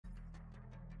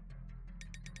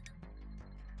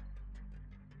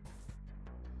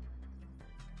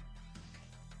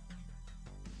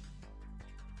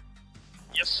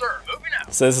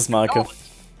So ist es, Marco.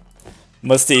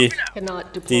 Muss die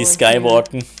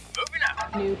skywalken.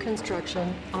 New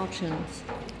construction options.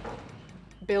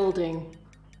 Building.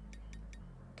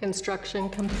 Construction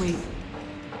complete.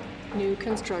 New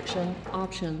construction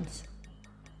options.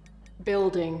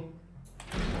 Building.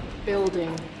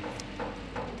 Building.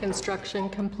 Construction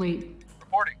complete.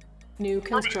 Reporting. New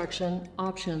construction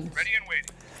options. Ready and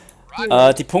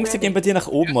waiting. Die Punkte gehen bei dir nach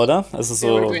oben, oder? Also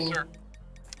so. Building.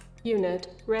 Unit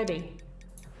ready.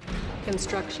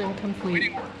 Construction complete.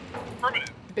 Waiting order.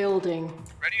 Affirmative. Building.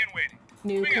 Ready and waiting.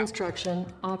 New Moving out. construction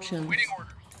options. Waiting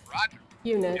orders. Roger.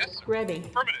 Unit Yes, sir. ready.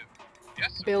 Affirmative.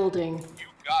 Yes, sir. Building. You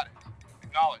got it.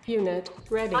 Acknowledge. Unit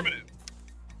ready. Affirmative.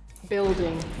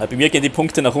 Building. Bei mir gehen die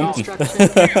Punkte nach unten.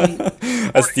 Construction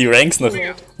complete. Also die Ranks nach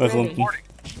Unit unten. Reporting.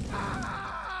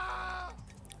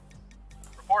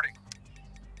 Reporting.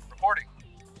 Reporting.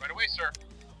 Right away, sir.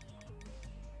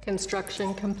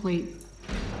 Construction complete.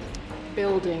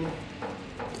 Building.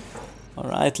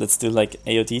 Alright, let's do like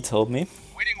AOD told me.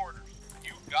 Waiting orders.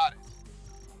 You got it.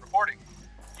 Reporting.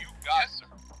 You got it, sir.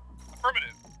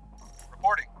 Affirmative.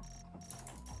 Reporting.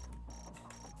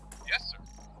 Yes, sir.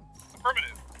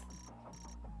 Affirmative.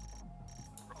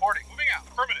 Reporting. Moving out.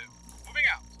 Affirmative. Moving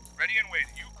out. Ready and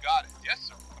waiting. You got it. Yes,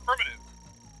 sir. Affirmative.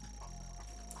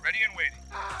 Ready and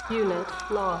waiting. Unit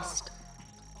lost.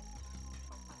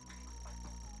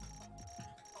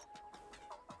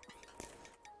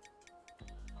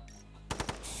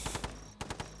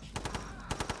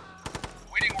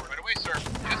 Waiting order. Right away, sir.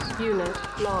 Yes, sir. Unit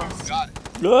lost. Got it.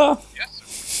 Ah, Yes,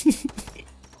 sir.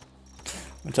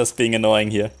 I'm just being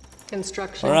annoying here.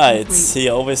 Construction Alright, complete. he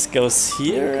always goes New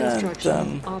here and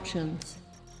construction options.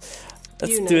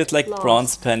 let's Unit do it like lost.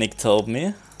 Bronze Panic told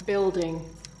me. Building.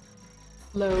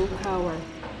 Low power.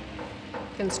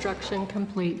 Construction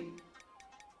complete.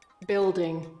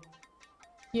 Building.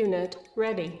 Unit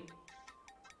ready.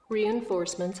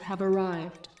 Reinforcements have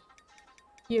arrived.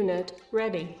 Unit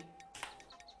ready.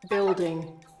 Building.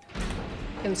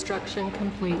 Construction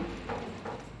complete.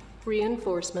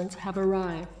 Reinforcements have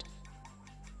arrived.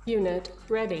 Unit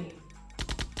ready.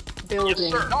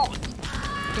 Building. Yes,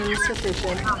 sir.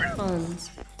 Insufficient funds.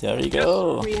 There you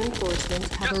go.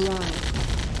 Reinforcements have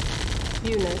arrived.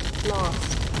 Unit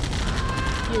lost.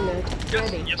 Unit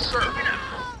Yes, ready. yes, sir.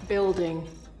 Building.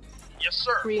 Yes,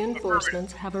 sir.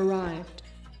 Reinforcements have arrived.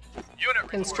 Affirmative. Unit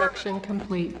Construction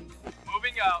complete.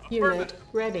 moving out. Unit Affirmative.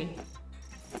 ready.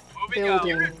 Moving out.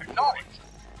 building. Unit acknowledged.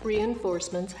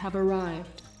 Reinforcements have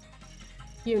arrived.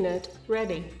 Unit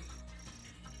ready.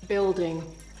 Building.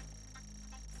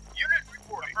 Unit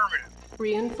reporting. Affirmative.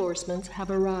 Reinforcements have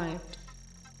arrived.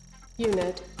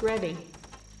 Unit ready.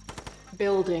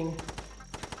 Building.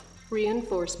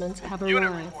 Reinforcements have Unit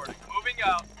arrived. reporting. Moving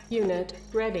out. Unit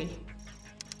ready.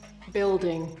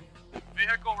 Building.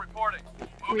 Vehicle reporting.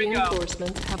 Moving out.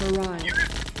 Reinforcements have arrived. Unit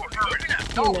reporting. Moving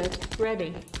out. Unit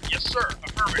ready. Yes, sir.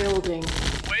 Affirmative. Building.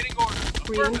 Waiting orders. Affirmative.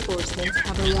 Reinforcements Unit.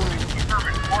 have Yes, sir. arrived.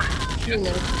 Affirmative. Reporting. Yes,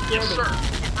 Unit sir. Yes, ready. sir.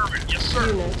 Affirmative. Yes, sir.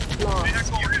 Unit lost.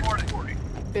 Vehicle reporting.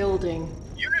 Building.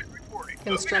 Unit reporting. Moving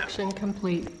Construction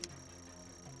complete.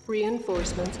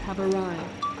 Reinforcements have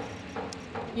arrived.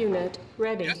 Unit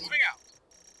ready. out. Yes, moving out.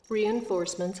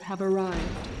 Reinforcements have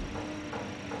arrived.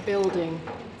 Building.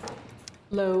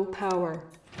 Low power.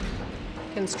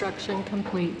 Construction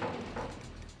complete.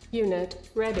 Unit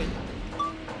ready.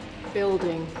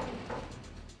 Building.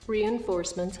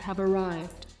 Reinforcements have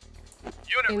arrived.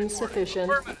 Unit Insufficient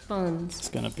reporting. Affirmative. funds. It's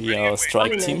gonna be our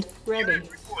strike team. Unit ready.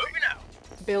 Unit reporting. Moving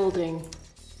out. Building.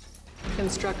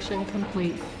 Construction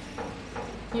complete.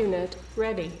 Unit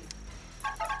ready.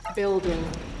 Building.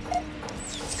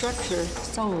 Structure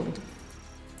sold.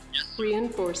 Yes, sir.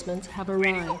 Reinforcements have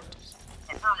Waiting arrived. orders.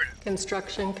 Affirmative.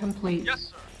 Construction complete.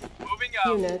 Yes, sir. Moving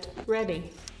out. Unit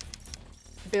ready.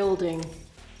 Building.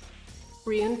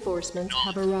 Reinforcements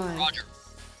have arrived. Roger.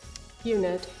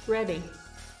 Unit ready.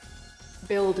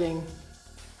 Building.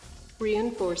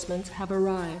 Reinforcements have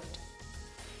arrived.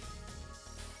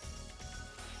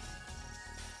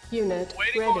 Unit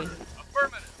Waiting ready. orders.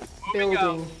 Affirmative. Moving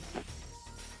Building. out.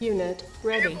 Unit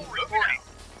ready. Vehicle reporting.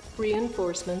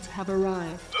 Reinforcements have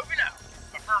arrived. Moving out.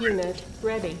 Affirmative. Unit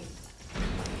ready.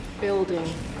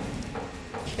 Building.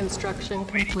 Construction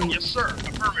complete. Yes, sir.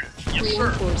 Affirmative. Yes, sir.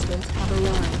 Reinforcements have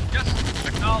arrived. Yes.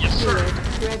 Acknowledge. Yes, sir.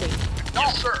 Unit ready.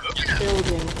 Yes, sir. Moving out.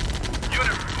 Building.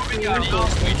 Unit moving out.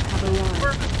 Reinforcements have arrived.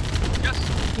 Affirmative. Yes.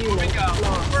 Unit Moving out.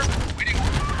 lost. Affirmative. Waiting.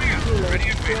 Moving out. Unit Ready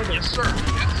and waiting. ready. Yes, sir.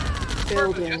 Yes.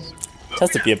 Building. Yes.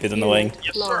 Just to be a bit annoying. Unit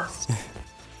Yes, sir. lost.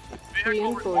 Vehicle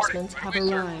Reinforcements have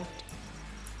reporting. Right away, sir. arrived.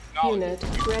 Acknowledge.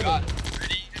 Unit ready. Got it.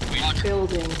 Ready and waiting.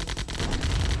 Building.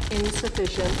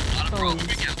 Insufficient Not a problem. funds.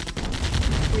 Moving out.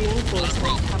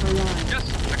 Reinforcements have arrived. Yes,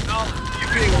 acknowledged.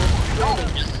 Unit ready.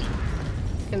 Yes.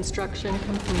 Construction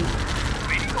complete.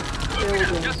 Waiting order.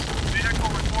 Building. Yes. Vehicle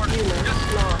reporting. Unit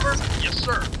Yes. lost. Affirmative. Yes,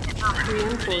 sir. Affirmative.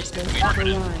 Reinforcements have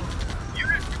arrived.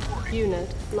 Unit reporting. Unit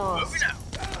lost. Moving out.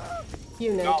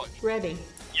 Unit Acknowledged. ready.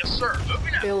 Yes, sir.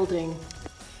 Moving out. Building.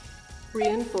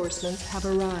 Reinforcements have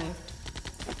arrived.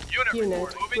 Unit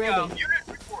reporting. Moving ready. out. Unit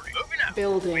reporting. Moving out.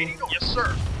 Building. Waiting order. Yes,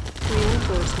 sir.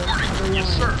 Reinforcements have Reporting.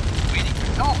 Yes, sir. arrived. Waiting.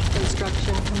 Acknowledged.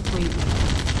 Construction complete.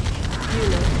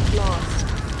 Unit lost.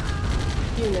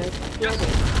 Unit Yes.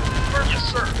 ready. Yes,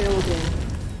 sir. Building.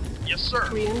 Yes, sir.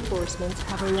 Reinforcements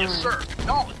have arrived. Yes, sir.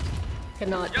 Acknowledged.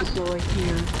 Cannot Yes. deploy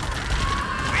here. Waiting.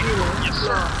 Unit Yes,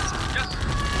 sir. lost. Yes.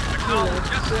 Unit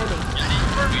Acknowledged. Yes. ready. Yes.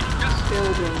 Waiting. Yes.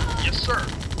 Building. Yes, sir.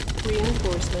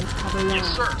 Reinforcements have arrived.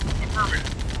 Yes, sir. Affirmative.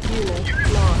 Unit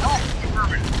Unit lost. acknowledged.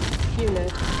 Affirmative.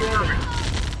 Unit ready.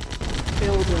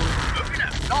 Building. Moving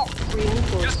out. Acknowledged.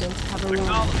 Reinforcements have arrived.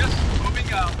 Acknowledged. Yes.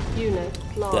 Moving out. Unit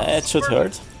lost. That should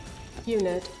hurt.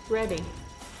 Unit ready.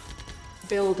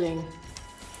 Building.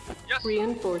 Yes.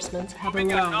 Reinforcements have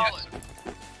Moving out. arrived. Acknowledged.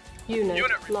 Unit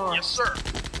Unit ready. lost. Yes, sir.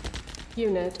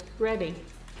 Unit ready.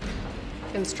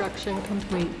 Construction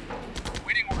complete.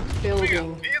 Waiting order. Building.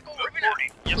 Moving out. Vehicle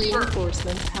reporting. Yes, sir.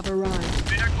 Reinforcements have arrived.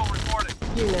 Vehicle reporting.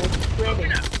 Unit ready.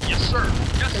 Moving out. Yes, sir.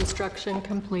 Yes. Construction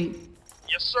complete.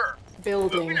 Yes, sir.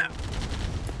 Building. Moving out.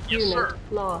 Yes, Unit sir.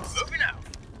 lost. Moving out.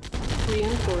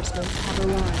 Reinforcements have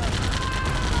arrived.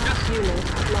 Yes.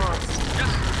 Unit lost.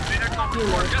 Yes. Vehicle Unit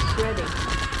report. Yes.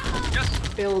 ready. Yes.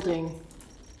 Building.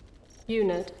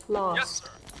 Unit Yes, lost. sir.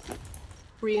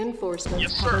 Reinforcements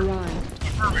Yes, have sir. arrived.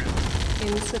 Affirmative.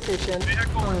 Insufficient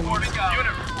Vehicle reporting funds. out.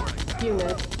 Unit reporting.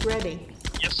 Unit ready.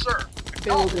 Yes, sir.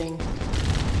 Building.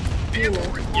 Vehicle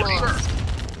Unit report. Yes, lost. sir.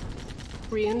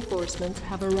 Reinforcements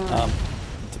have arrived.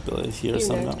 To build it here Unit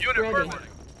somehow. Unit ready. reporting.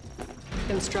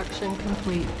 Construction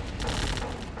complete.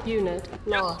 Unit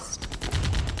lost.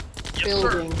 Yes,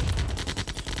 sir. Building.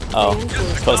 Oh,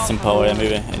 Reinforcements cost some have power arrived.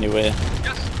 anyway.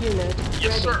 Yes. Unit Yes,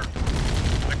 ready. sir.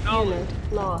 Acknowledged.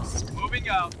 Unit lost. Moving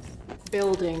out.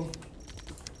 Building.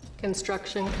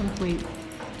 Construction complete.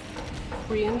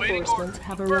 Reinforcements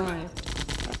have arrived.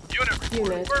 Unit reporting.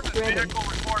 Unit Affirmative. ready. Vehicle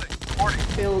reporting.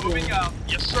 Reporting. Building. Moving out.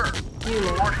 Yes, sir.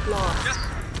 Unit Reporting. lost. Yes.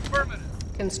 Affirmative.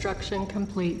 Construction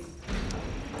complete.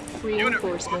 Unit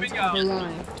Reinforcements moving have out.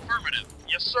 arrived. Affirmative.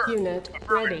 Yes, sir. Unit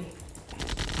Affirmative. ready.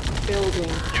 Building.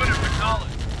 Unit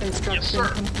acknowledged. Yes, Construction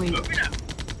sir. complete. Moving out.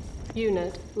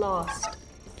 Unit lost.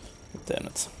 Damn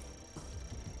it.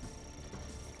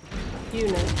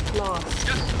 Unit lost.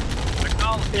 Yes.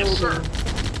 Acknowledged. Yes, sir. Building.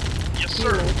 Yes, sir.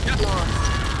 Unit Yes.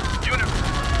 lost. Unit.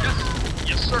 Yes.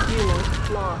 Yes, sir.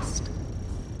 Unit lost.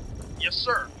 Yes,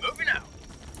 sir. Moving out.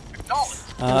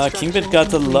 Acknowledged. Kingbit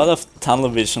got a lot of tunnel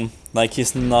vision. Like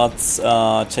he's not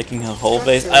checking her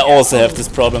hallways. I also have this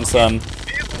problem, so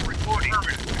Vehicle reporting.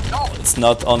 Acknowledged. it's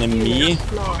not only me, Unit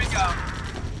Moving lost. out.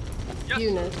 Yes.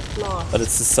 Unit lost. but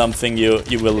it's just something you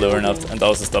will learn of and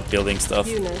also stop building stuff.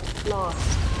 Unit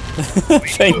lost.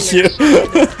 Thank you. Yes,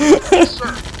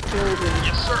 sir. Building.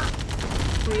 Yes, sir.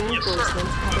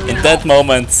 Reinforcements have In arrived. that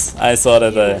moment, I saw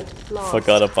that I Unit lost.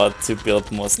 forgot about to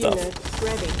build more stuff. Unit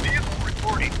ready. Vehicle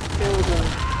reporting. Building.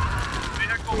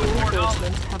 Vehicle report knowledge.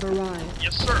 Reinforcements have arrived.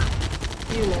 Yes, sir.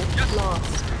 Unit Yes.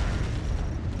 lost.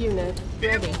 Unit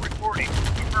ready. Vehicle reporting.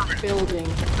 Affirmative. Building.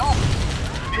 Acknowledged.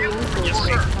 Vehicle. Yes,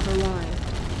 sir. Reinforcements have arrived.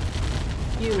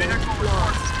 Unit Vehicle report.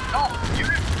 lost. Acknowledged.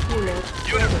 Unit. Unit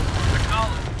Unit. ready.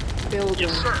 Acknowledged. Building.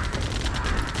 Yes, sir.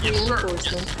 Yes, sir. Yes.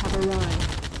 Reinforcements have arrived.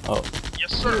 Oh,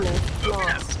 Yes, sir. Unit Moving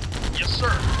out. lost. Yes,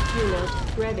 sir. Unit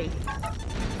ready.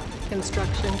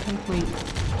 Construction complete.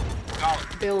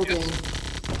 Acknowledged. Building.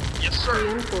 Yes. Yes, sir.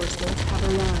 Reinforcements have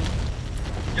arrived.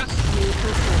 Yes. New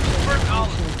construction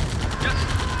Acknowledged. complete. Yes.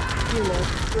 Unit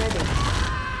ready.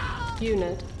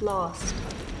 Unit lost.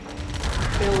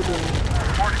 Building.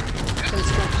 Reporting. Yes.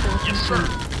 Construction Yes, sir.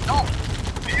 complete. Acknowledged.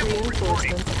 Vehicle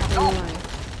reporting. Reinforcements have Acknowledged. arrived.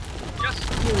 Yes.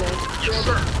 Unit Yes,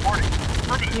 sir. ready. Reporting.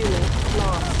 Affirmative. Unit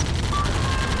lost.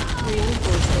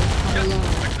 Reinforcements have Yes.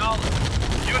 arrived.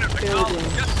 Acknowledged. Unit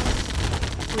acknowledged. Yes.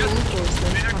 Reinforcements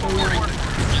have Vehicle arrived. reporting.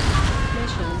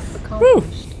 Mission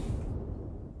accomplished.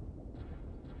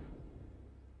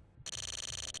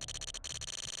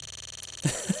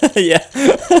 yeah.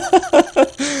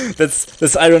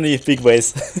 that's irony big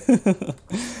ways.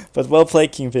 But well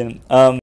played, Kingpin.